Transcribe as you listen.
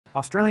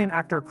Australian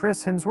actor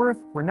Chris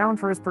Hemsworth, renowned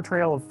for his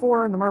portrayal of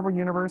Thor in the Marvel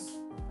Universe,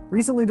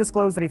 recently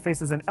disclosed that he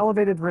faces an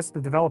elevated risk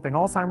of developing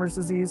Alzheimer's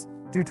disease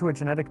due to a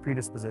genetic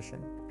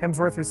predisposition.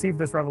 Hemsworth received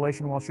this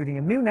revelation while shooting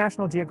a new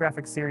National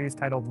Geographic series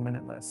titled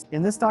Limitless.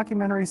 In this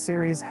documentary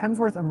series,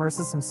 Hemsworth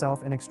immerses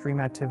himself in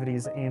extreme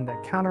activities aimed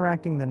at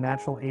counteracting the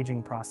natural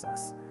aging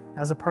process.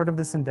 As a part of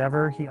this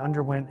endeavor, he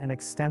underwent an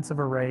extensive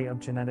array of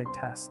genetic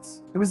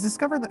tests. It was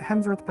discovered that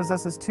Hemsworth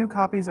possesses 2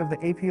 copies of the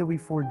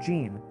APOE4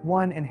 gene,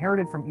 one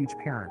inherited from each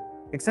parent.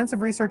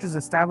 Extensive research has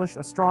established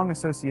a strong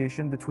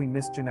association between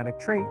this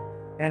genetic trait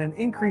and an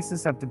increased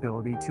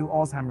susceptibility to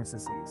Alzheimer's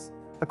disease.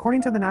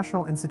 According to the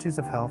National Institutes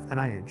of Health,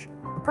 NIH,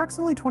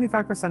 approximately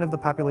 25% of the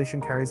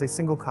population carries a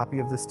single copy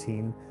of this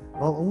gene,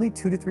 while only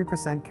 2 to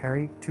 3%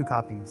 carry 2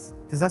 copies.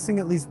 Possessing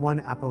at least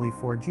one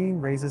APOE4 gene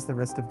raises the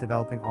risk of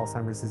developing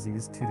Alzheimer's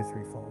disease 2 to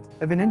 3-fold.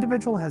 If an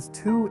individual has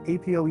 2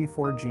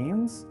 APOE4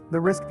 genes, the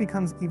risk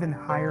becomes even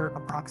higher,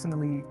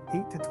 approximately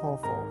 8 to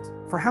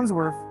 12-fold. For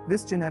Hemsworth,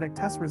 this genetic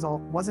test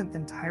result wasn't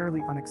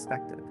entirely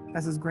unexpected,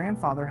 as his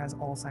grandfather has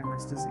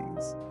Alzheimer's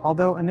disease.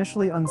 Although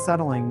initially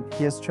unsettling,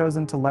 he has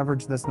chosen to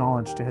leverage this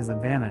knowledge to his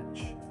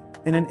advantage.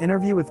 In an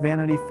interview with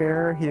Vanity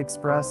Fair, he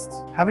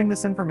expressed, "Having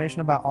this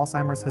information about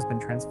Alzheimer's has been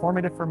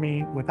transformative for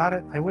me. Without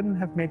it, I wouldn't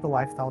have made the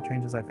lifestyle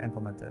changes I've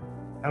implemented.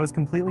 I was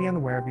completely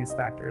unaware of these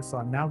factors, so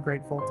I'm now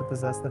grateful to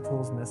possess the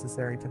tools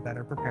necessary to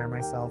better prepare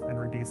myself and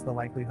reduce the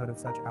likelihood of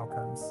such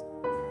outcomes."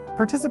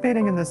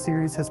 Participating in this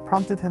series has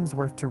prompted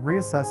Hemsworth to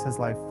reassess his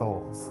life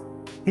goals.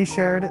 He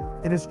shared,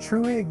 "It has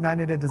truly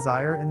ignited a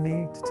desire in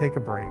me to take a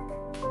break.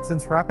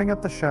 Since wrapping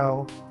up the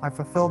show, I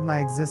fulfilled my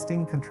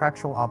existing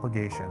contractual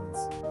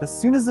obligations. As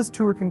soon as this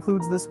tour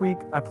concludes this week,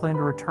 I plan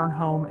to return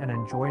home and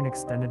enjoy an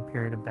extended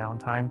period of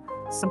downtime,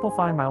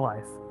 simplifying my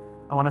life.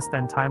 I want to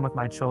spend time with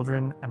my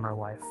children and my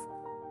wife."